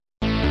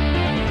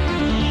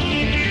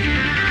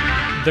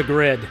The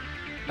Grid,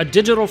 a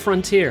digital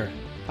frontier.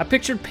 I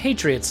pictured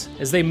patriots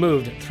as they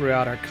moved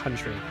throughout our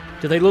country.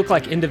 Do they look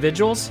like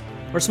individuals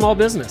or small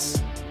business,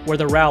 where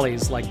the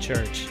rallies like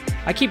church?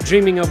 I keep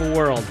dreaming of a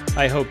world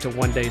I hope to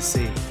one day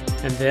see.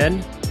 And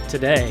then,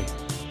 today,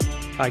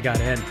 I got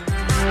in.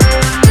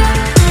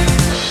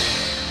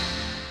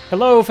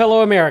 Hello,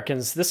 fellow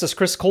Americans. This is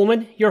Chris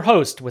Coleman, your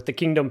host with the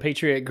Kingdom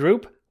Patriot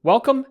Group.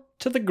 Welcome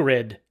to The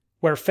Grid,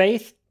 where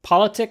faith,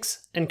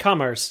 politics, and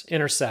commerce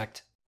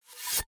intersect.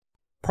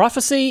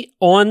 Prophecy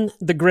on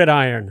the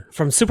Gridiron,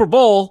 from Super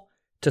Bowl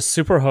to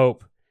Super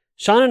Hope.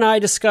 Sean and I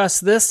discuss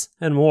this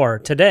and more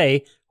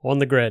today on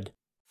The Grid.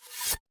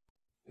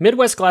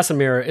 Midwest Glass &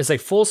 Mirror is a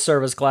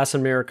full-service glass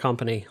and mirror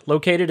company.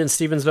 Located in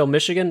Stevensville,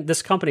 Michigan,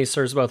 this company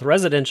serves both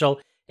residential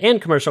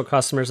and commercial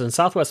customers in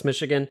Southwest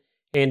Michigan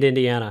and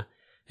Indiana.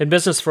 In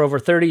business for over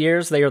 30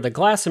 years, they are the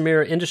glass and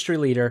mirror industry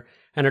leader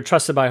and are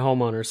trusted by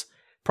homeowners,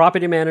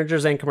 property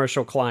managers, and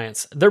commercial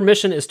clients. Their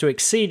mission is to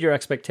exceed your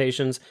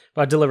expectations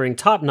by delivering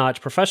top-notch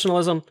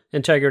professionalism,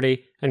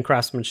 integrity, and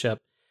craftsmanship.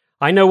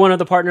 I know one of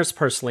the partners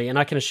personally, and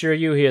I can assure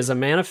you he is a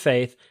man of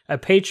faith, a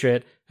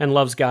patriot, and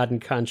loves God and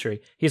country.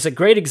 He's a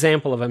great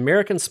example of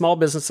American small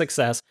business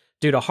success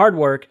due to hard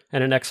work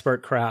and an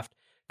expert craft.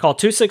 Call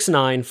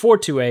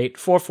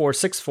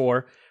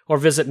 269-428-4464 or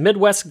visit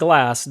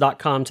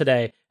MidwestGlass.com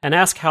today and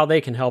ask how they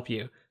can help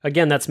you.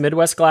 Again, that's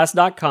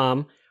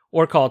MidwestGlass.com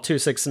or call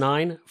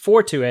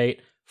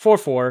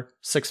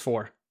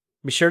 269-428-4464.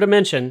 Be sure to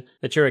mention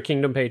that you're a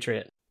Kingdom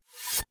Patriot.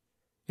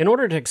 In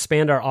order to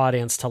expand our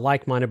audience to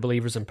like-minded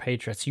believers and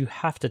patriots, you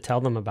have to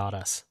tell them about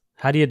us.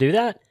 How do you do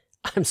that?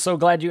 I'm so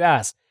glad you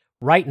asked.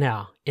 Right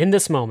now, in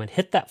this moment,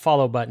 hit that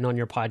follow button on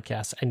your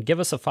podcast and give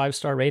us a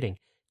 5-star rating.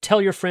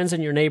 Tell your friends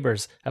and your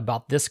neighbors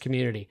about this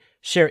community.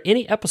 Share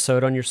any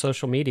episode on your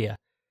social media.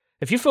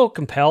 If you feel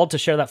compelled to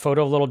share that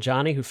photo of little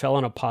Johnny who fell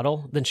in a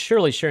puddle, then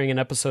surely sharing an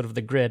episode of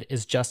The Grid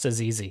is just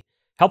as easy.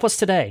 Help us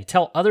today.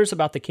 Tell others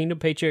about the Kingdom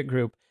Patriot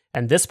Group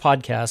and this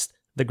podcast,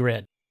 The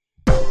Grid.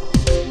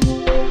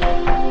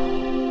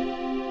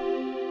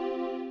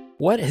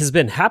 What has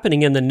been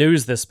happening in the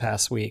news this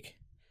past week?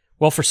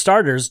 Well, for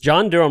starters,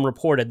 John Durham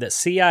reported that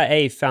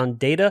CIA found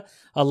data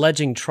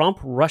alleging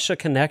Trump-Russia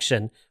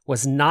connection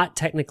was not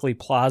technically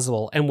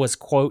plausible and was,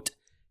 quote,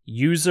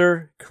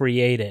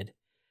 user-created.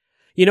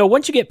 You know,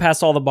 once you get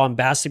past all the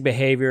bombastic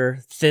behavior,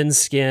 thin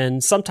skin,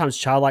 sometimes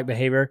childlike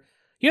behavior,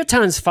 you at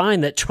times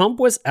find that Trump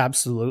was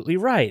absolutely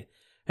right.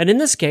 And in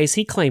this case,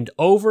 he claimed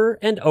over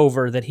and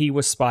over that he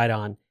was spied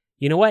on.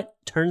 You know what?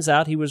 Turns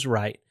out he was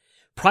right.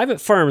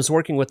 Private firms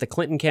working with the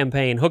Clinton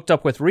campaign hooked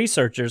up with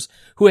researchers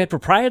who had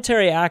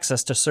proprietary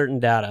access to certain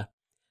data.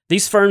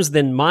 These firms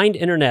then mined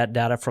internet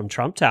data from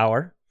Trump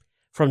Tower,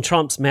 from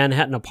Trump's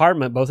Manhattan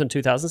apartment, both in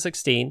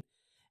 2016,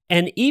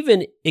 and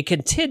even it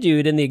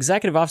continued in the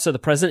executive office of the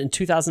president in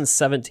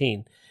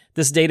 2017.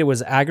 This data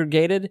was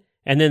aggregated,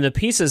 and then the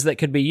pieces that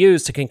could be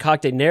used to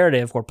concoct a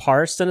narrative were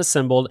parsed and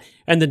assembled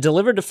and then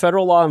delivered to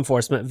federal law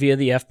enforcement via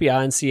the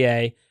FBI and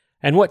CIA,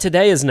 and what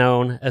today is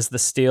known as the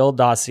Steele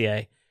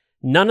dossier.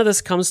 None of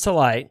this comes to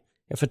light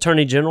if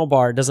Attorney General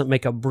Barr doesn't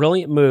make a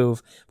brilliant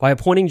move by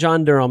appointing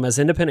John Durham as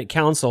independent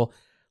counsel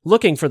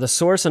looking for the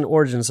source and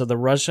origins of the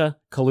Russia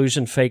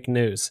collusion fake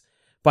news.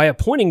 By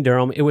appointing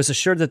Durham, it was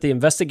assured that the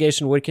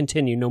investigation would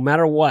continue no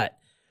matter what,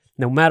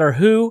 no matter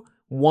who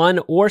won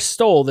or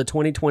stole the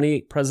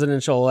 2020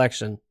 presidential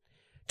election.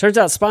 Turns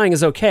out spying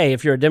is okay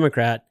if you're a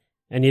Democrat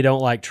and you don't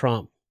like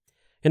Trump.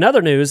 In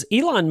other news,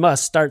 Elon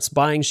Musk starts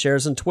buying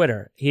shares in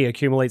Twitter. He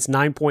accumulates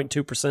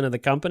 9.2% of the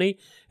company,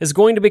 is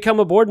going to become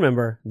a board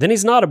member. Then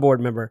he's not a board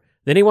member.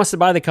 Then he wants to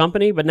buy the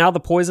company, but now the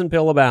poison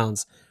pill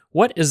abounds.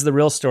 What is the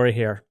real story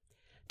here?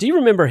 Do you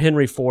remember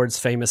Henry Ford's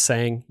famous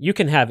saying, "You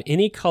can have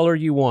any color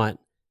you want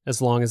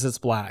as long as it's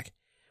black"?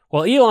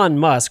 Well, Elon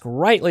Musk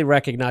rightly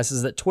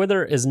recognizes that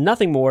Twitter is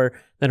nothing more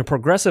than a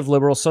progressive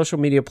liberal social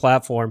media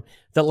platform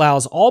that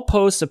allows all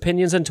posts,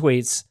 opinions, and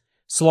tweets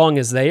so long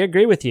as they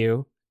agree with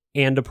you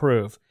and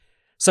approve.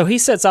 So he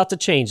sets out to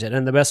change it,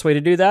 and the best way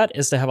to do that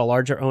is to have a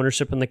larger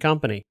ownership in the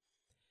company.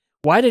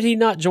 Why did he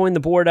not join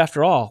the board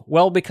after all?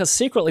 Well, because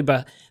secretly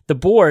the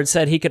board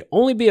said he could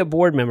only be a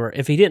board member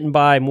if he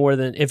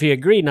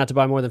agreed not to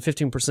buy more than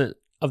 15%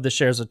 of the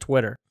shares of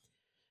Twitter.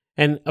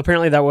 And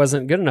apparently that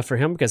wasn't good enough for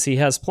him because he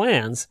has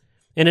plans.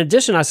 In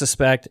addition, I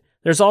suspect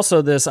there's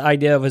also this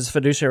idea of his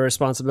fiduciary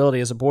responsibility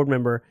as a board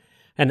member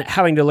and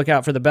having to look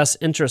out for the best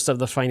interest of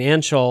the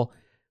financial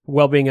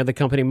well-being of the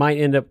company might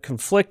end up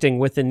conflicting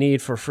with the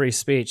need for free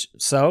speech.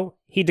 So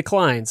he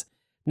declines.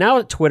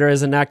 Now Twitter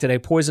has enacted a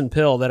poison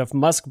pill that if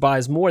Musk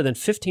buys more than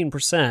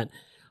 15%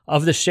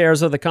 of the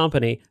shares of the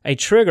company, a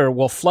trigger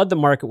will flood the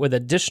market with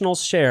additional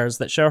shares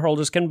that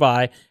shareholders can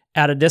buy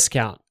at a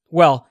discount.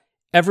 Well,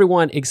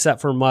 everyone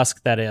except for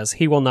Musk, that is.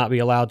 He will not be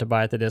allowed to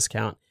buy at the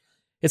discount.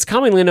 It's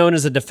commonly known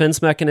as a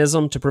defense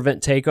mechanism to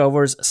prevent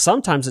takeovers.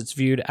 Sometimes it's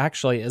viewed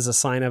actually as a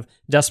sign of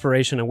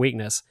desperation and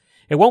weakness.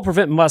 It won't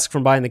prevent Musk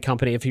from buying the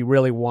company if he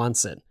really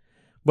wants it,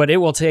 but it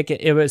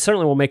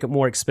certainly will make it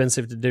more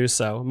expensive to do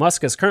so.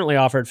 Musk is currently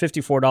offered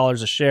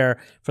 $54 a share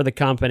for the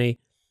company,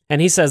 And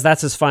he says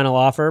that's his final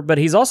offer, but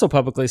he's also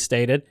publicly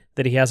stated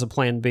that he has a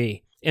plan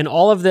B. In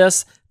all of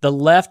this, the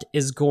left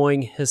is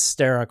going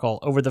hysterical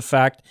over the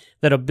fact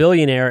that a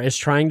billionaire is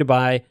trying to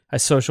buy a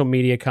social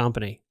media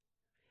company.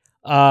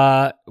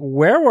 Where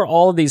were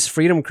all of these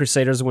freedom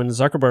crusaders when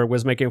Zuckerberg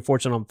was making a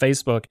fortune on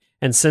Facebook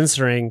and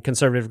censoring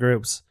conservative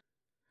groups?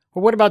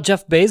 Or what about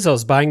Jeff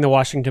Bezos buying the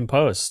Washington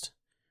Post?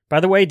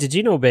 By the way, did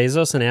you know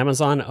Bezos and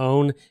Amazon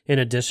own, in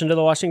addition to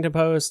the Washington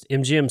Post,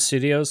 MGM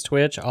Studios,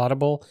 Twitch,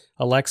 Audible,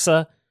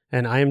 Alexa,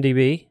 and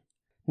IMDb?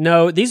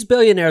 No, these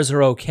billionaires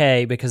are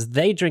okay because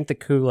they drink the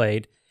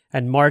Kool-Aid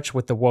and march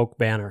with the woke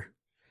banner.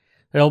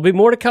 There'll be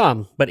more to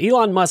come, but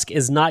Elon Musk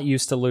is not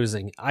used to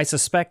losing. I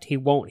suspect he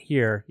won't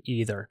here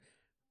either.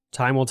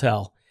 Time will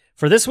tell.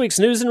 For this week's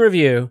news and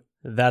review,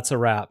 that's a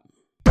wrap.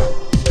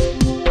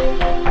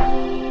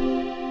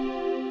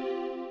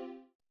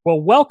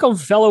 Well, welcome,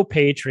 fellow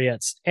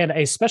patriots, and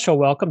a special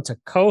welcome to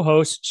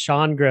co-host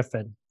Sean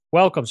Griffin.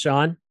 Welcome,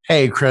 Sean.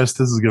 Hey, Chris,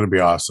 this is going to be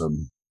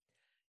awesome.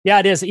 Yeah,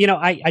 it is. You know,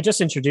 I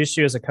just introduced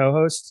you as a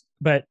co-host,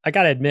 but I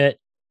got to admit,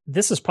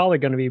 this is probably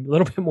going to be a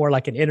little bit more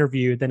like an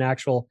interview than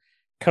actual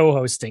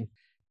co-hosting.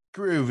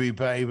 Groovy,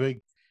 baby.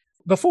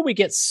 Before we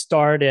get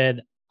started,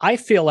 I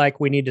feel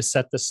like we need to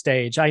set the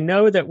stage. I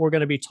know that we're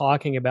going to be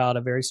talking about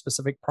a very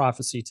specific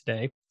prophecy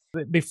today.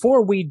 But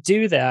before we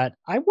do that,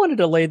 I wanted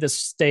to lay the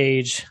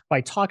stage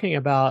by talking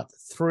about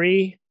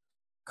 3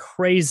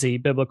 crazy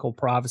biblical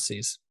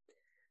prophecies.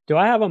 Do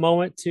I have a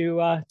moment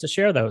to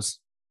share those?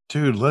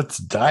 Dude, let's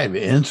dive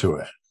into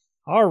it.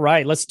 All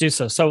right, let's do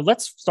so. So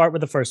let's start with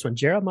the first one,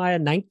 Jeremiah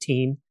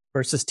 19,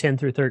 verses 10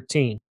 through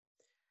 13.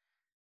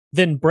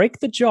 Then break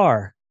the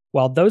jar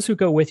while those who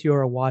go with you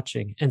are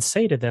watching, and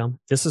say to them,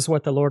 this is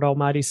what the Lord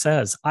Almighty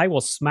says, I will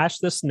smash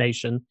this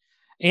nation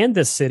and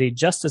this city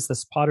just as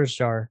this potter's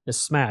jar is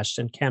smashed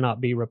and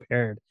cannot be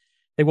repaired.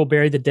 They will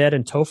bury the dead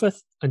in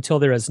Topheth until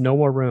there is no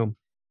more room.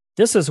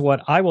 This is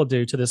what I will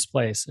do to this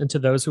place and to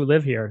those who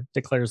live here,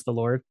 declares the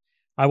Lord.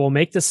 I will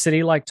make this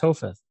city like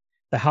Topheth.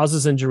 The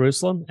houses in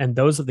Jerusalem and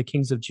those of the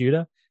kings of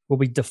Judah will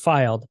be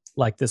defiled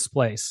like this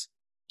place,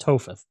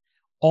 Topheth.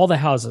 All the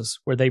houses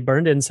where they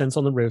burned incense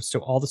on the roofs to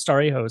all the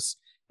starry hosts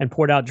and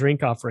poured out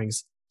drink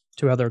offerings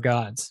to other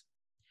gods.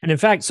 And in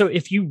fact, so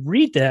if you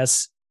read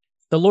this,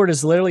 the Lord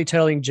is literally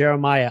telling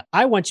Jeremiah,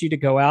 I want you to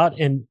go out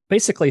and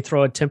basically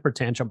throw a temper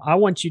tantrum. I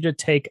want you to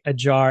take a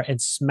jar and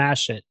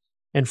smash it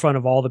in front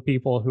of all the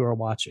people who are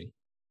watching.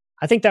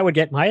 I think that would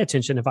get my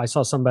attention if I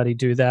saw somebody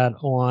do that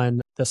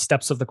on the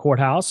steps of the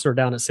courthouse or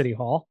down at City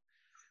Hall.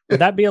 Would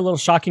that be a little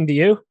shocking to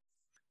you?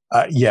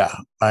 Yeah,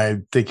 I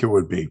think it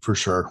would be for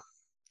sure.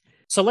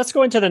 So let's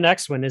go into the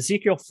next one,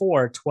 Ezekiel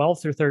 4,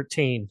 12 through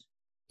 13.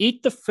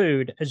 Eat the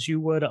food as you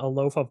would a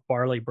loaf of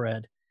barley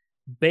bread.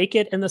 Bake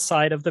it in the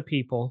sight of the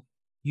people,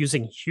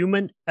 using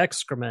human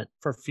excrement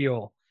for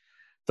fuel.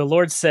 The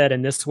Lord said,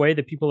 in this way,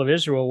 the people of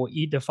Israel will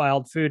eat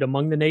defiled food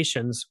among the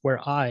nations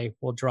where I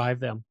will drive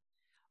them.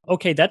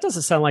 Okay, that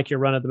doesn't sound like your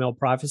run-of-the-mill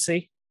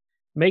prophecy.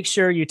 Make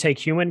sure you take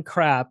human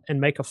crap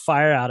and make a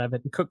fire out of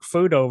it and cook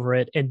food over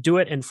it and do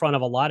it in front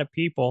of a lot of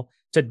people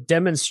to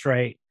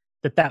demonstrate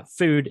that that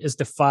food is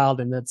defiled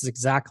and that's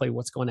exactly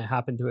what's going to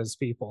happen to his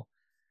people.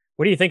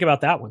 What do you think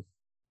about that one?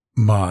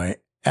 My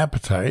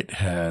appetite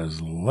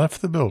has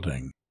left the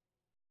building.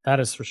 That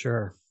is for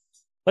sure.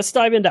 Let's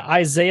dive into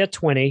Isaiah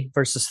 20,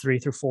 verses 3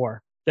 through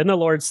 4. Then the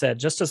Lord said,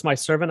 just as my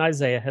servant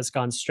Isaiah has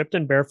gone stripped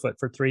and barefoot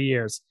for 3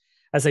 years,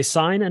 as a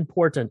sign and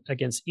portent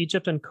against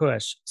Egypt and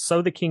Cush,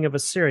 so the king of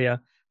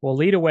Assyria will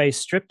lead away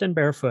stripped and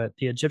barefoot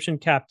the Egyptian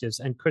captives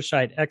and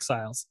Cushite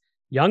exiles,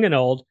 young and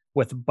old,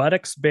 with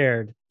buttocks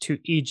bared to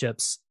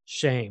Egypt's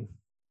shame.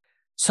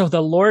 So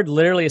the Lord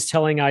literally is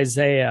telling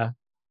Isaiah,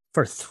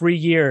 for 3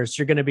 years,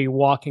 you're going to be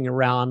walking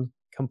around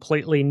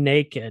completely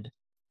naked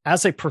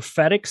as a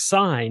prophetic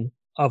sign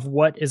of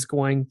what is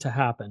going to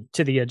happen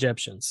to the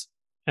Egyptians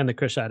and the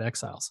Cushite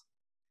exiles.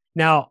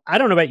 Now, I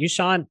don't know about you,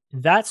 Sean.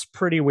 That's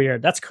pretty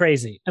weird. That's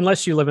crazy,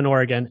 unless you live in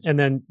Oregon, and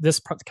then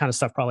this kind of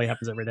stuff probably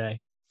happens every day.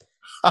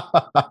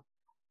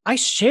 I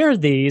share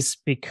these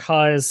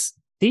because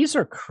these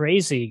are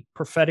crazy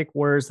prophetic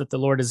words that the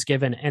Lord has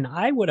given, and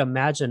I would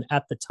imagine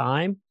at the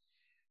time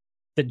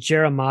that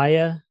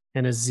Jeremiah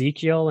and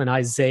Ezekiel and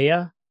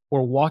Isaiah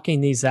were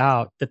walking these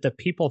out, that the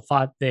people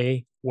thought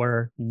they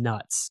were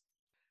nuts.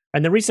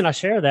 And the reason I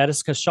share that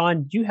is because,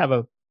 Sean, you have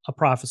a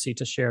prophecy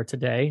to share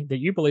today that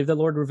you believe the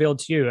Lord revealed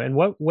to you. And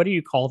what do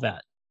you call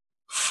that?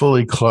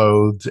 Fully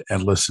clothed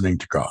and listening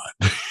to God.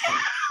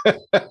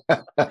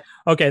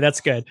 Okay, that's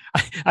good.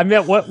 I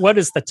meant, what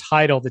is the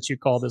title that you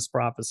call this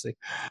prophecy?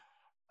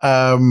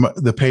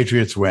 The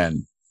Patriots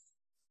win.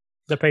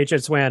 The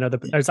Patriots win.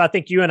 As I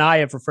think you and I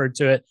have referred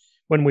to it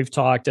when we've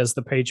talked as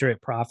the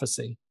Patriot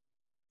prophecy.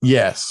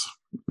 Yes.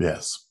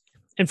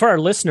 And for our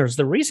listeners,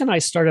 the reason I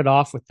started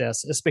off with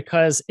this is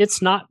because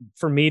it's not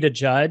for me to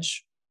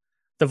judge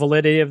the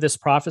validity of this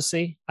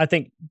prophecy. I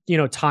think,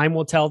 time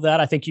will tell that.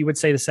 I think you would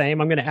say the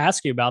same. I'm going to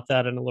ask you about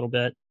that in a little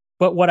bit.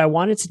 But what I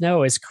wanted to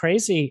know, as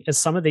crazy as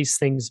some of these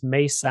things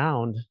may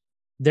sound,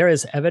 there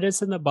is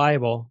evidence in the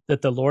Bible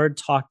that the Lord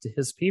talked to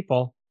his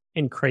people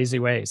in crazy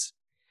ways.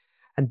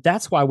 And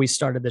that's why we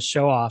started the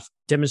show off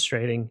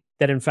demonstrating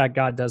that, in fact,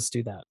 God does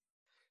do that.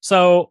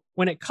 So,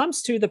 when it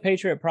comes to the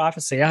Patriot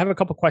prophecy, I have a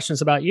couple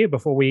questions about you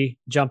before we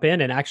jump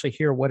in and actually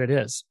hear what it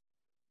is.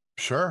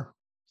 Sure.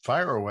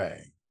 Fire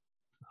away.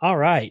 All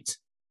right.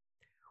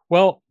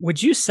 Well,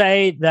 would you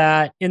say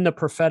that in the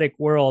prophetic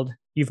world,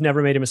 you've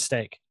never made a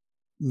mistake?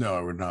 No,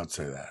 I would not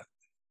say that.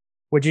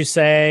 Would you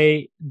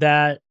say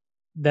that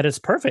it's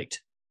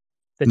perfect,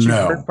 that you've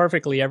heard No.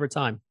 perfectly every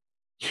time?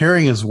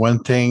 Hearing is one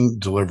thing,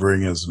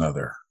 delivering is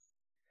another.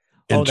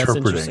 Oh, that's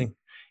Interpreting. interesting.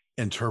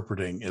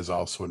 Interpreting is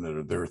also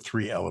another. There are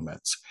three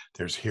elements.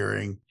 There's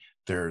hearing,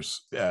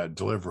 there's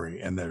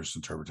delivery, and there's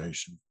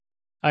interpretation.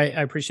 I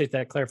appreciate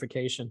that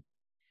clarification.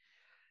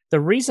 The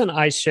reason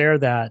I share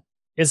that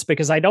is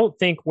because I don't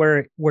think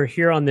we're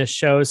here on this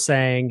show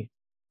saying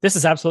this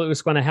is absolutely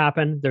what's going to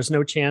happen. There's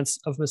no chance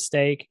of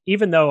mistake,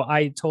 even though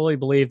I totally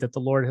believe that the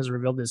Lord has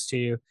revealed this to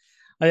you.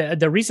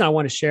 The reason I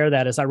want to share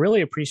that is I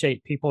really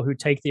appreciate people who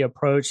take the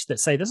approach that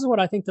say, this is what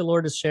I think the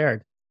Lord has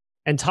shared.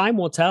 And time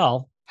will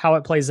tell how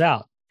it plays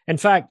out. In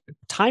fact,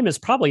 time is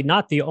probably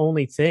not the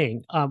only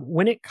thing.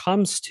 When it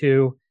comes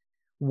to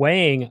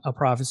weighing a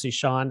prophecy,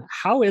 Sean,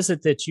 how is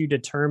it that you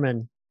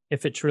determine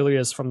if it truly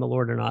is from the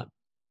Lord or not?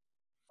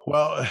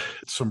 Well,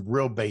 some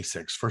real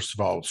basics. First of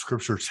all,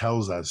 scripture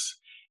tells us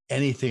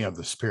anything of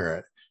the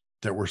spirit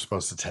that we're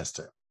supposed to test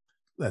it.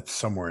 That's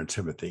somewhere in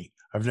Timothy.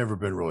 I've never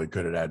been really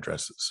good at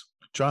addresses.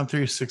 John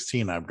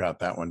 3:16, I've got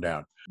that one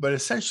down. But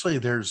essentially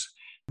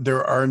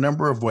there are a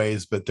number of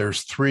ways, but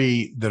there's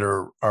three that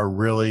are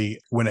really,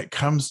 when it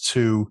comes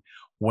to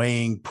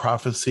weighing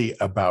prophecy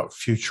about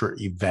future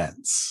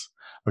events.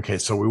 Okay,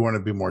 so we want to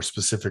be more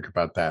specific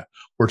about that.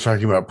 We're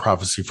talking about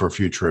prophecy for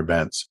future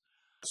events.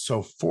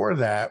 So for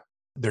that,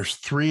 there's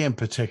three in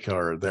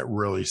particular that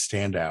really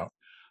stand out.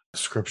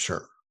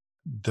 Scripture.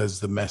 Does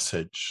the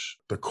message,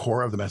 the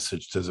core of the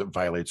message, does it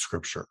violate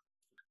scripture?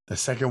 The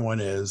second one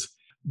is,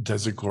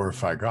 does it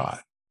glorify God?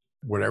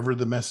 Whatever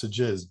the message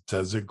is,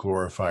 does it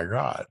glorify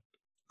God?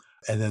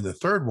 And then the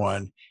third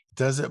one,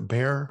 does it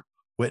bear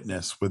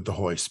witness with the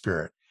Holy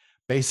Spirit?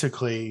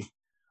 Basically,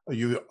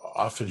 you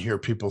often hear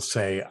people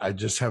say, I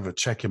just have a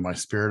check in my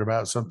spirit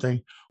about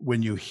something.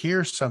 When you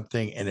hear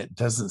something and it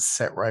doesn't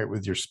set right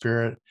with your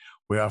spirit,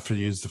 we often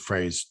use the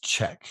phrase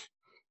check.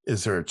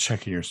 Is there a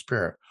check in your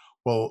spirit?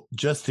 Well,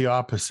 just the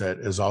opposite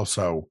is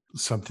also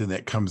something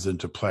that comes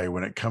into play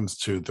when it comes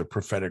to the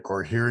prophetic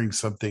or hearing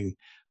something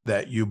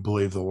that you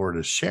believe the Lord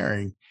is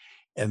sharing.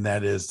 And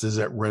that is, does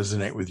it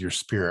resonate with your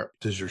spirit?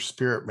 Does your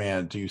spirit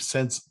man, do you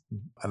sense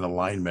an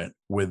alignment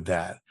with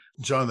that?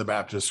 John the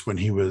Baptist, when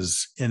he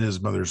was in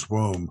his mother's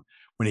womb,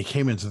 when he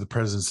came into the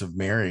presence of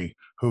Mary,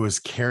 who was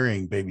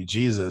carrying baby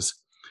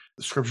Jesus,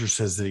 the scripture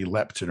says that he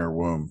leapt in her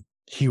womb.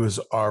 He was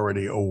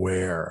already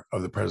aware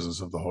of the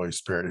presence of the Holy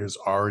Spirit. He was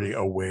already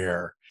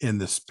aware in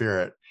the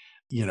spirit,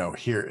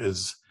 here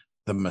is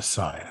the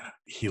Messiah.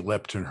 He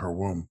leapt in her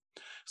womb.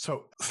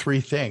 So three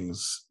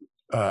things.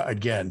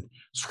 Again,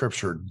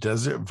 scripture.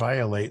 Does it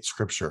violate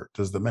scripture?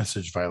 Does the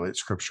message violate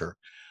scripture?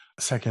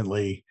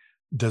 Secondly,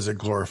 does it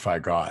glorify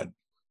God?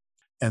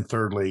 And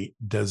thirdly,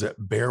 does it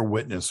bear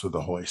witness with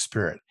the Holy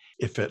Spirit?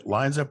 If it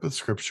lines up with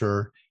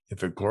scripture,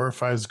 if it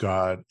glorifies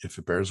God, if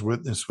it bears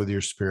witness with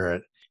your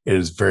spirit, it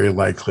is very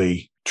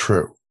likely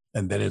true.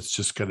 And then it's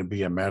just going to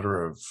be a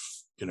matter of,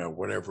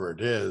 whatever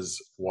it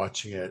is,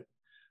 watching it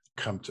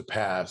come to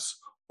pass,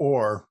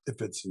 or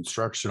if it's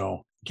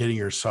instructional, getting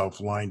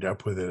yourself lined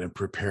up with it and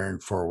preparing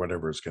for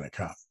whatever is going to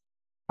come.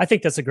 I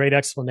think that's a great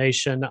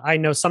explanation. I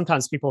know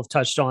sometimes people have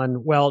touched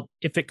on, well,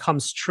 if it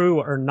comes true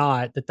or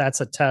not,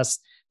 that's a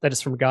test that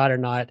is from God or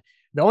not.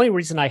 The only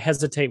reason I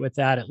hesitate with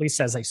that, at least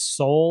as a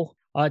soul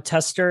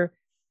tester,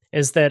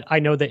 is that I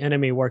know the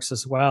enemy works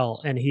as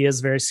well. And he is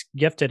very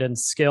gifted and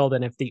skilled.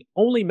 And if the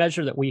only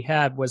measure that we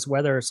had was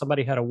whether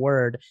somebody had a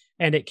word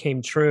and it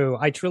came true,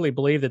 I truly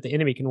believe that the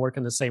enemy can work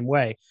in the same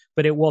way,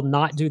 but it will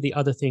not do the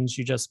other things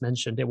you just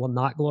mentioned. It will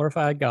not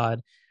glorify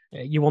God.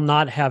 You will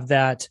not have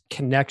that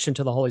connection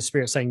to the Holy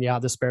Spirit saying, yeah,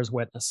 this bears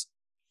witness.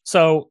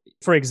 So,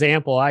 for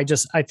example, I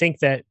think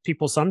that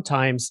people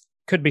sometimes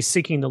could be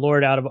seeking the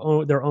Lord out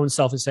of their own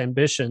selfish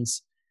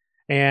ambitions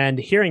and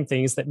hearing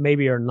things that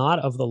maybe are not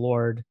of the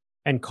Lord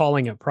and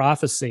calling it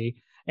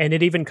prophecy. And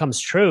it even comes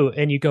true.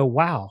 And you go,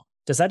 wow,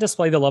 does that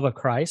display the love of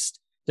Christ?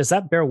 Does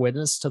that bear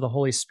witness to the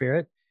Holy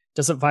Spirit?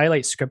 Does it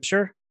violate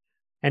scripture?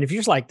 And if you're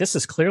just like, this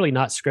is clearly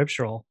not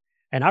scriptural,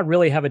 and I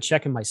really have a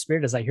check in my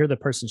spirit as I hear the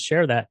person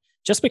share that,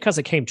 just because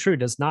it came true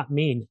does not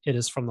mean it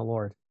is from the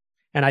Lord.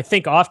 And I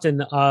think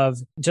often of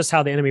just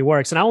how the enemy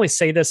works. And I only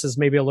say this as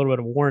maybe a little bit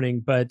of warning,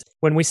 but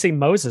when we see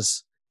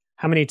Moses,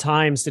 how many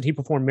times did he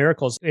perform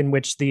miracles in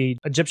which the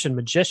Egyptian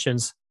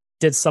magicians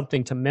did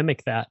something to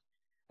mimic that?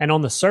 And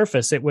on the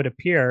surface, it would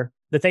appear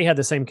that they had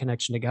the same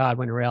connection to God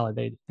when in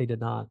reality they did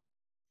not.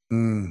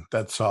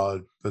 That's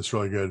solid. That's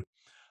really good.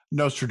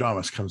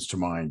 Nostradamus comes to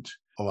mind.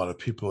 A lot of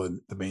people in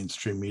the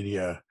mainstream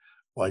media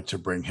like to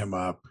bring him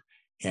up,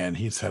 and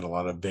he said a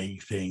lot of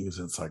vague things.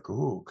 And it's like,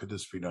 ooh, could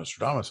this be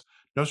Nostradamus?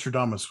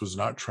 Nostradamus was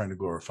not trying to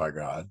glorify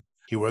God.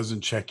 He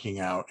wasn't checking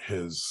out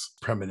his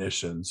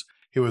premonitions.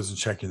 He wasn't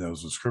checking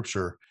those with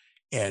scripture.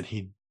 And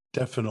he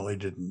definitely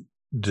didn't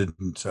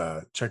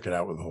check it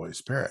out with the Holy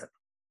Spirit.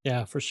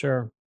 Yeah, for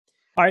sure.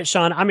 All right,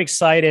 Sean, I'm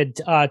excited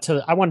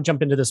I want to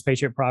jump into this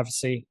Patriot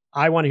prophecy.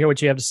 I want to hear what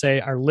you have to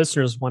say. Our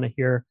listeners want to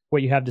hear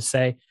what you have to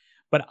say,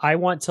 but I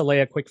want to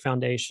lay a quick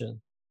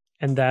foundation,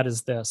 and that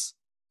is this.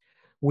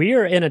 We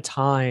are in a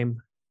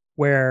time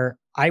where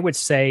I would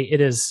say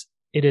it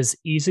is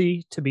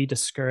easy to be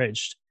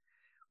discouraged.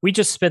 We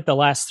just spent the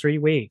last 3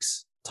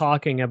 weeks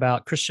talking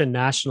about Christian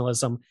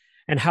nationalism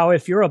and how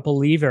if you're a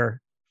believer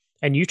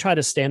and you try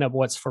to stand up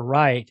what's for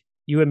right,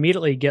 you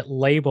immediately get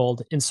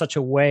labeled in such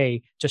a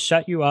way to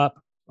shut you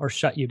up or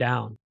shut you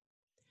down.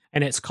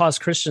 And it's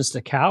caused Christians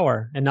to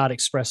cower and not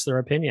express their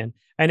opinion.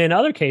 And in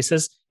other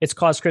cases, it's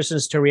caused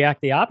Christians to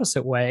react the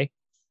opposite way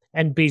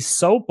and be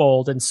so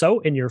bold and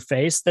so in your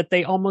face that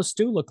they almost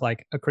do look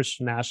like a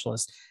Christian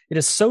nationalist. It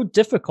is so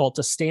difficult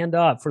to stand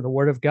up for the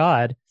word of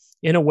God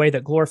in a way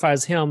that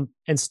glorifies him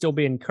and still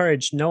be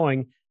encouraged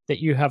knowing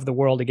that you have the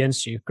world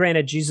against you.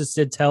 Granted, Jesus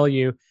did tell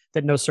you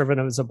that no servant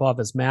is above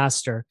his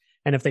master.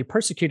 And if they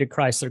persecuted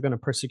Christ, they're going to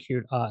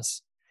persecute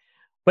us.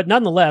 But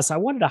nonetheless, I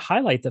wanted to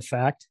highlight the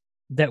fact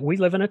that we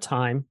live in a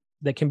time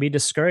that can be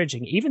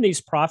discouraging. Even these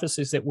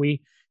prophecies that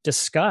we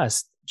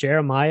discussed,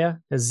 Jeremiah,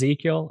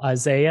 Ezekiel,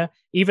 Isaiah,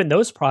 even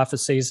those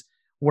prophecies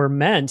were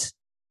meant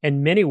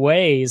in many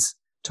ways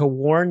to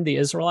warn the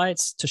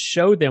Israelites, to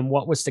show them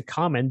what was to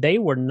come. And they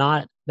were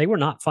not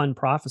fun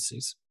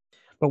prophecies.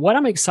 But what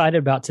I'm excited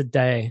about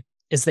today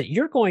is that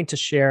you're going to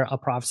share a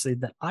prophecy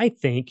that I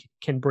think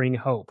can bring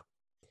hope.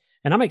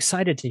 And I'm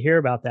excited to hear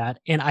about that.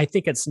 And I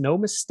think it's no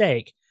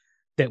mistake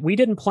that we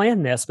didn't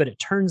plan this, but it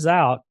turns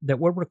out that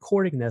we're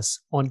recording this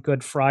on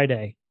Good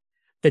Friday,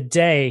 the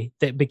day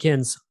that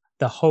begins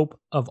the hope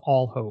of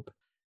all hope.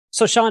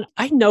 So, Sean,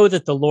 I know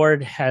that the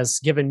Lord has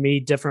given me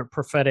different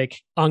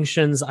prophetic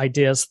unctions,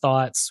 ideas,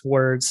 thoughts,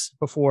 words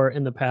before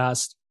in the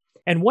past.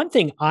 And one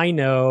thing I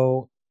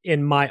know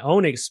in my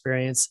own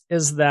experience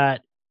is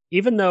that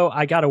even though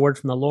I got a word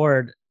from the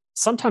Lord,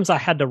 sometimes I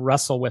had to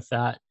wrestle with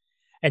that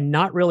and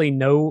not really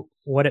know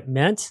what it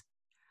meant.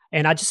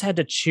 And I just had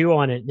to chew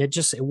on it.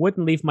 It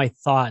wouldn't leave my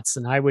thoughts.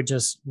 And I would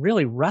just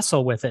really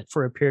wrestle with it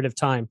for a period of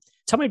time.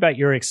 Tell me about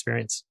your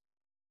experience.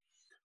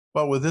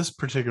 Well, with this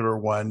particular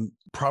one,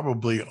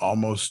 probably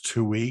almost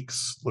 2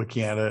 weeks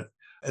looking at it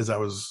as I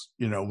was,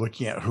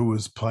 looking at who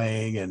was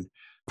playing and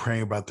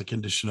praying about the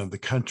condition of the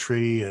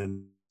country.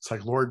 And it's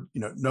like, Lord,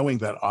 knowing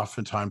that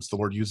oftentimes the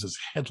Lord uses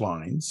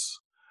headlines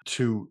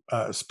to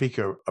speak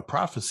a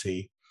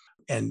prophecy,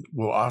 and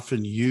will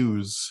often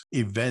use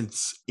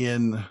events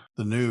in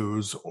the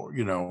news or,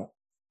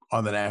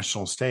 on the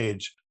national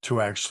stage to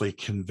actually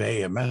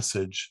convey a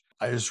message.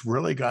 I just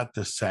really got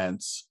the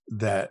sense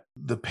that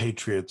the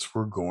Patriots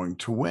were going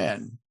to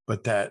win,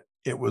 but that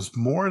it was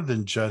more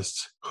than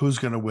just who's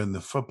going to win the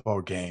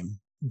football game,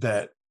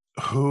 that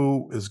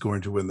who is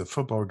going to win the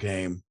football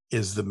game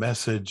is the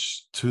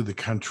message to the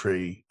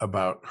country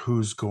about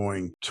who's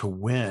going to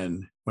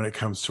win when it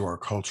comes to our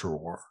culture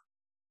war.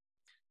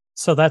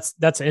 So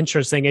that's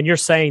interesting. And you're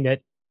saying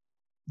that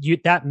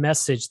that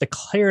message, the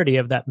clarity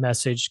of that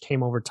message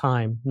came over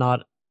time,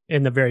 not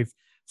in the very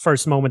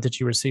first moment that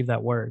you received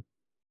that word.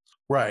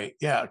 Right.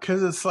 Yeah.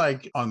 Because it's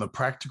like on the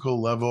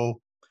practical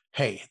level,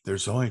 hey,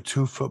 there's only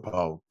 2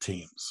 football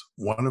teams.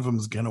 One of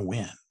them's going to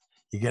win.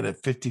 You get a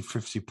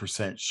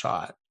 50%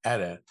 shot at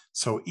it.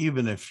 So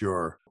even if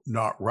you're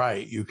not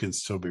right, you can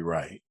still be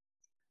right.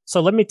 So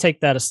let me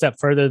take that a step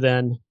further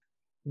then.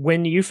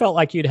 When you felt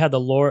like you'd had the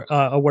Lord,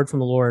 a word from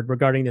the Lord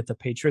regarding that the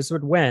Patriots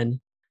would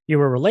win, you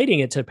were relating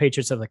it to the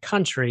Patriots of the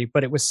country,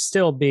 but it was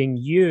still being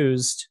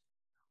used,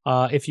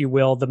 if you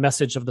will, the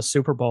message of the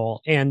Super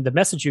Bowl. And the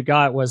message you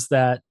got was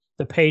that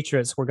the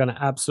Patriots were going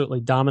to absolutely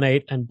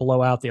dominate and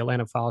blow out the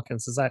Atlanta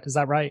Falcons. Is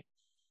that right?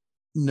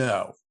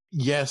 No.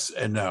 Yes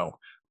and no.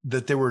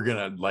 That they were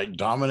going to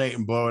dominate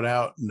and blow it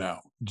out? No.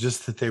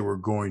 Just that they were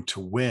going to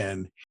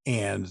win,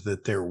 and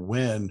that their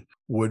win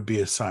would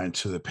be assigned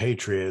to the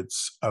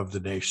Patriots of the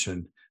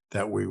nation,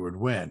 that we would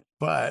win.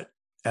 But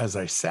as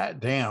I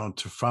sat down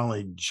to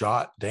finally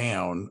jot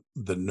down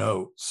the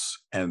notes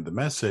and the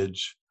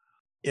message,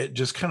 it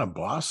just kind of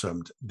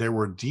blossomed. There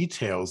were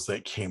details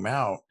that came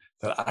out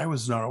that I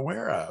was not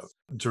aware of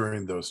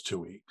during those 2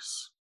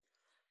 weeks.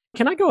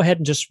 Can I go ahead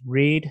and just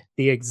read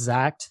the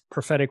exact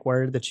prophetic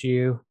word that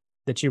you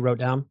wrote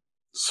down?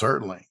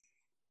 Certainly.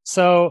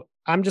 So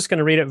I'm just going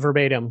to read it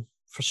verbatim.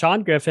 For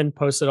Sean Griffin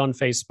posted on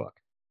Facebook,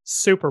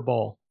 Super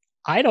Bowl.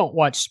 I don't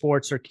watch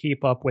sports or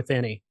keep up with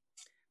any.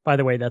 By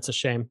the way, that's a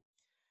shame.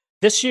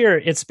 This year,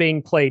 it's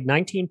being played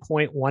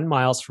 19.1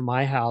 miles from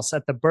my house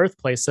at the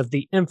birthplace of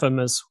the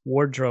infamous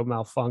wardrobe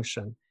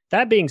malfunction.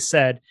 That being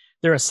said,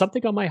 there is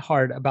something on my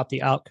heart about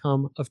the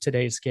outcome of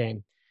today's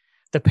game.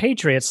 The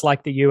Patriots,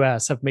 like the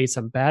U.S., have made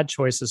some bad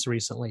choices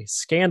recently,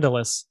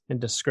 scandalous in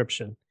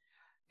description.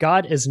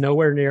 God is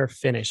nowhere near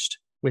finished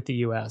with the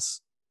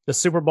U.S. The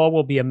Super Bowl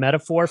will be a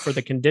metaphor for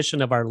the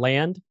condition of our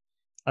land,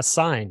 a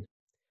sign.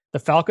 The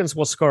Falcons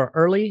will score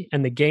early,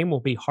 and the game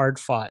will be hard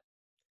fought.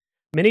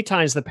 Many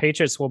times the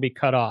Patriots will be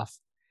cut off.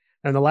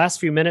 In the last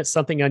few minutes,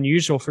 something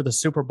unusual for the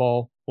Super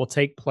Bowl will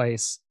take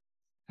place,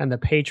 and the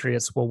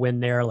Patriots will win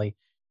narrowly.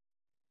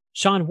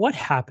 Sean, what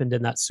happened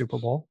in that Super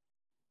Bowl?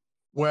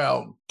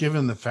 Well,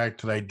 given the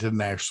fact that I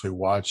didn't actually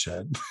watch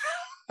it,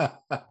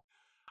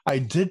 I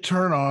did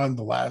turn on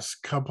the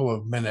last couple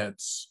of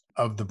minutes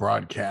of the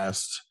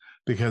broadcast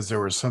because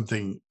there was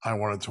something I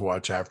wanted to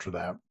watch after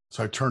that.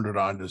 So I turned it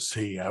on to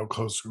see how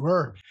close we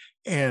were.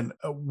 And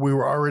we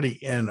were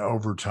already in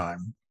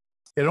overtime.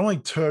 It only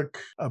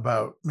took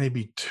about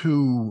maybe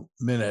 2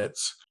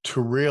 minutes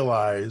to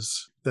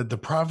realize that the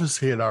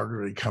prophecy had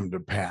already come to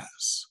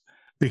pass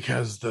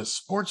because the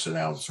sports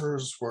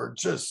announcers were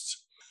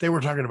they were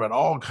talking about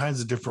all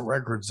kinds of different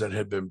records that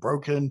had been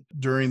broken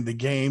during the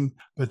game,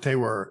 but they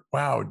were,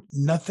 wow,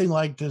 nothing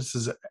like this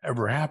has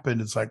ever happened.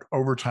 It's like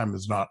overtime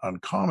is not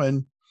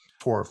uncommon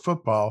for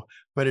football,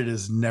 but it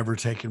has never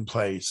taken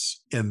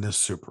place in this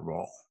Super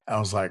Bowl. I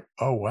was like,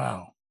 oh,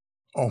 wow.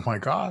 Oh, my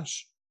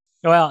gosh.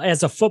 Well,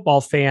 as a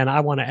football fan,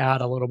 I want to add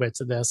a little bit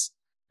to this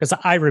because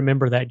I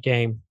remember that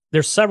game.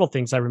 There's several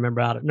things I remember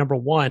about it. Number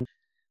one,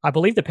 I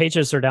believe the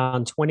Patriots are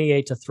down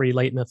 28-3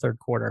 late in the third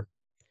quarter.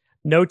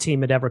 No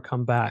team had ever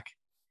come back.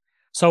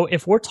 So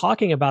if we're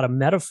talking about a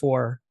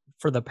metaphor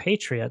for the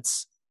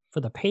Patriots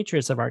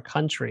of our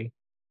country,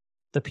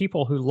 the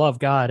people who love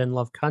God and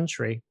love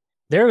country,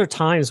 there are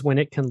times when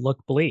it can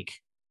look bleak.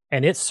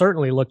 And it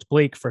certainly looked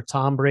bleak for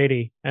Tom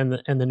Brady and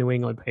the New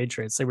England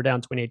Patriots. They were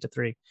down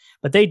 28-3.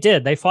 But they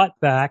did. They fought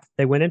back.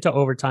 They went into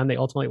overtime. They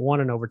ultimately won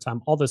in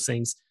overtime. All those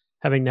things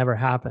having never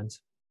happened.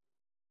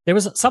 There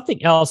was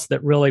something else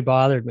that really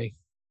bothered me.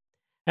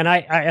 And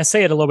I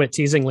say it a little bit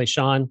teasingly,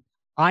 Sean.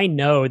 I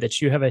know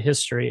that you have a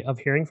history of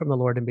hearing from the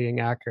Lord and being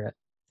accurate.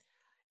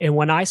 And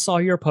when I saw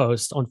your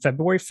post on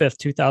February 5th,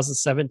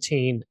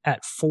 2017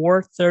 at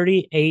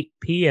 4:38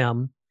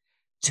 p.m.,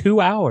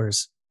 2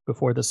 hours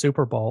before the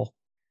Super Bowl,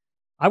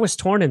 I was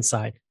torn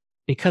inside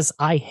because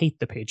I hate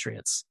the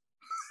Patriots.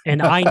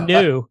 And I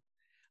knew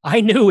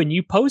when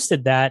you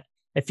posted that,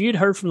 if you'd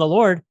heard from the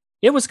Lord,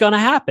 it was going to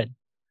happen.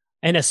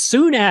 And as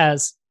soon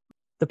as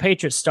the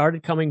Patriots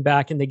started coming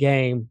back in the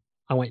game,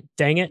 I went,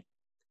 dang it,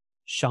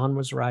 Sean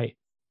was right.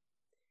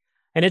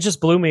 And it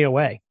just blew me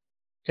away.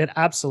 It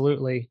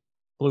absolutely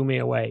blew me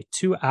away.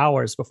 2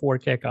 hours before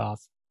kickoff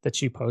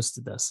that you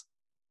posted this.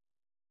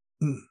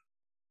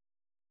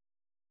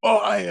 Well,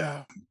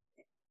 I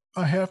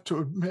have to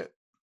admit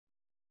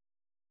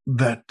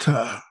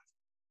that,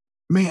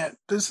 man,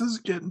 this is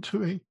getting to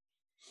me.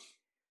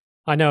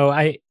 I know.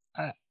 I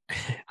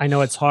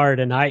know it's hard,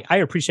 and I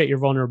appreciate your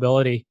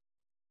vulnerability.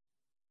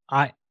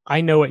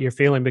 I know what you're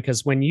feeling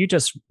because when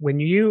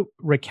you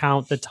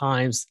recount the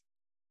times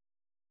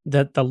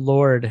that the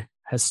Lord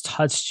has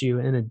touched you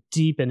in a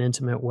deep and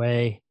intimate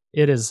way,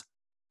 it is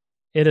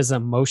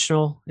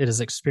emotional, it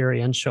is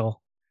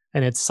experiential,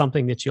 and it's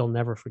something that you'll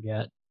never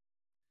forget.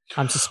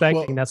 I'm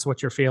suspecting that's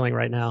what you're feeling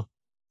right now.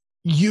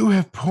 You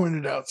have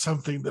pointed out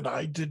something that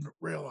I didn't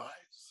realize.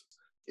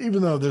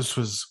 Even though this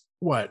was,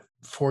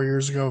 4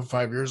 years ago,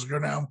 5 years ago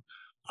now,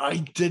 I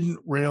didn't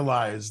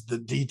realize the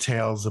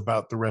details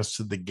about the rest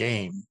of the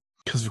game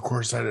because, of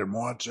course, I didn't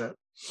watch it,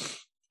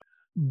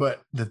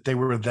 but that they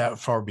were that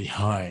far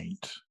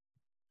behind.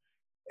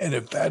 And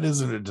if that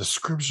isn't a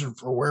description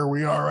for where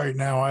we are right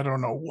now, I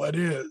don't know what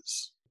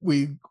is.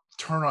 We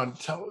turn on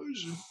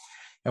television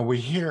and we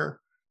hear,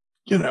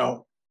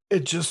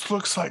 it just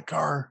looks like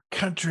our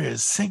country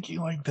is sinking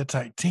like the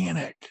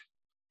Titanic.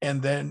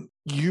 And then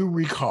you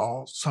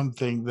recall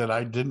something that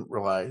I didn't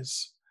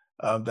realize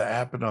that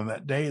happened on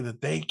that day,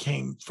 that they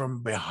came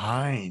from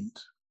behind.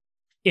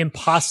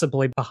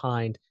 Impossibly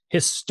behind,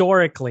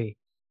 historically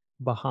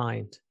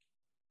behind.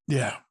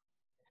 Yeah.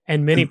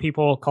 And many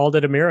people called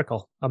it a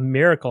miracle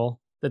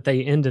that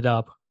they ended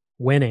up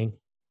winning.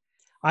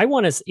 I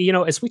want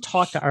to, as we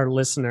talk to our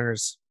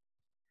listeners,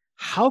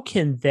 how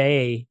can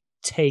they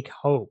take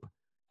hope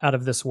out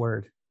of this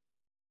word?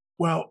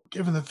 Well,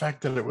 given the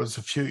fact that it was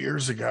a few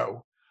years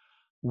ago,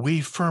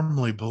 we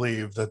firmly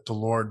believe that the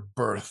Lord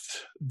birthed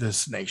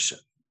this nation.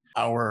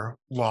 Our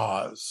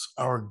laws,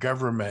 our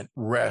government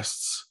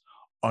rests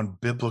on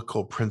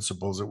biblical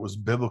principles. It was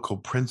biblical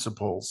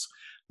principles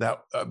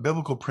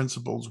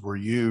were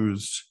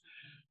used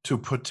to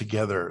put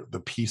together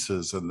the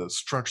pieces and the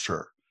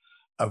structure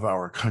of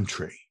our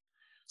country.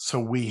 So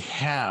we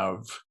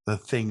have the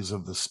things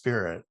of the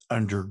Spirit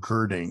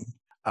undergirding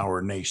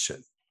our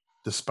nation,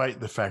 despite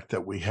the fact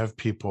that we have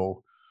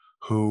people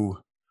who,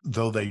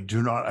 though they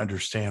do not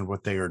understand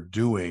what they are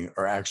doing,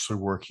 are actually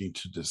working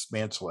to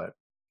dismantle it.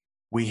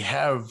 We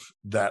have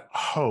that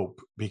hope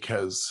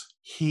because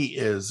He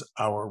is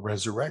our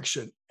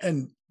resurrection.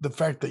 And the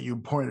fact that you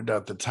pointed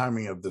out the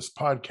timing of this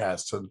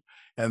podcast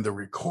and the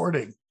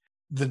recording,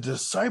 the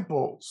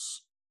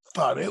disciples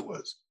thought it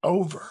was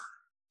over.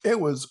 It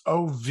was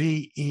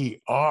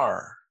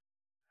over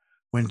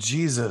when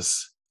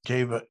Jesus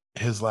gave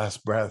his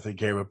last breath. He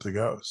gave up the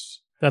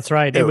ghost. That's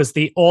right. It was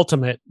the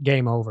ultimate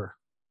game over.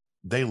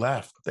 They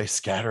left. They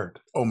scattered.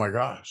 Oh my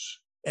gosh.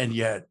 And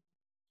yet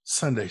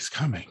Sunday's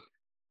coming.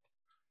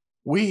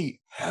 We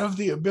have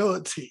the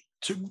ability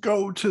to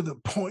go to the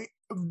point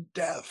of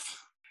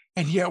death.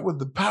 And yet, with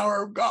the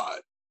power of God,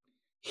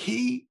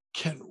 He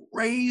can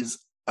raise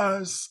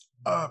us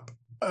up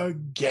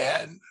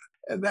again.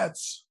 And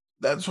that's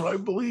what I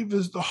believe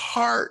is the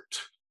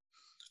heart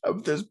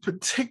of this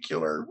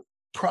particular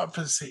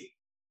prophecy,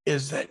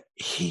 is that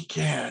He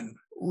can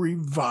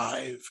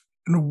revive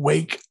and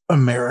wake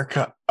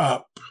America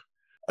up,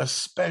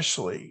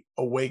 especially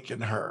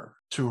awaken her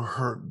to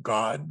her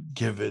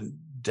God-given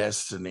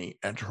destiny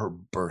and her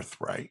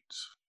birthright.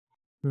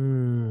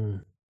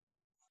 Thank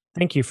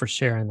you for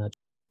sharing that.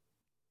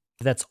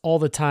 That's all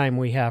the time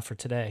we have for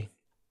today.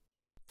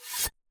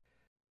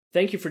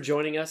 Thank you for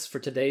joining us for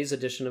today's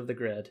edition of The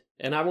Grid.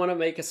 And I want to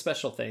make a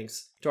special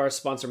thanks to our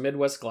sponsor,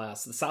 Midwest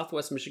Glass, the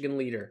Southwest Michigan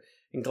leader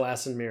in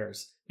glass and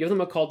mirrors. Give them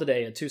a call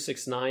today at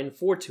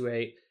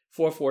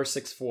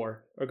 269-428-4464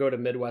 or go to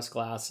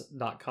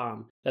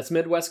MidwestGlass.com. That's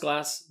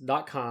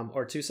MidwestGlass.com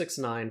or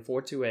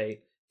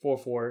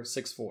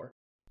 269-428-4464.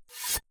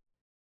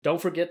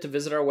 Don't forget to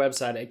visit our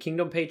website at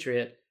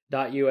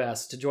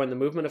kingdompatriot.us to join the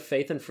movement of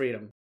faith and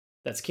freedom.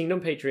 That's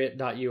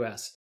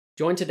kingdompatriot.us.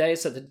 Join today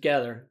so that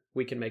together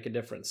we can make a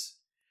difference.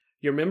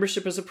 Your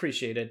membership is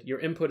appreciated, your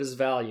input is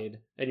valued,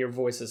 and your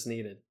voice is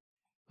needed.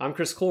 I'm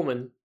Chris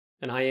Coleman,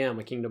 and I am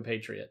a Kingdom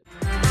Patriot.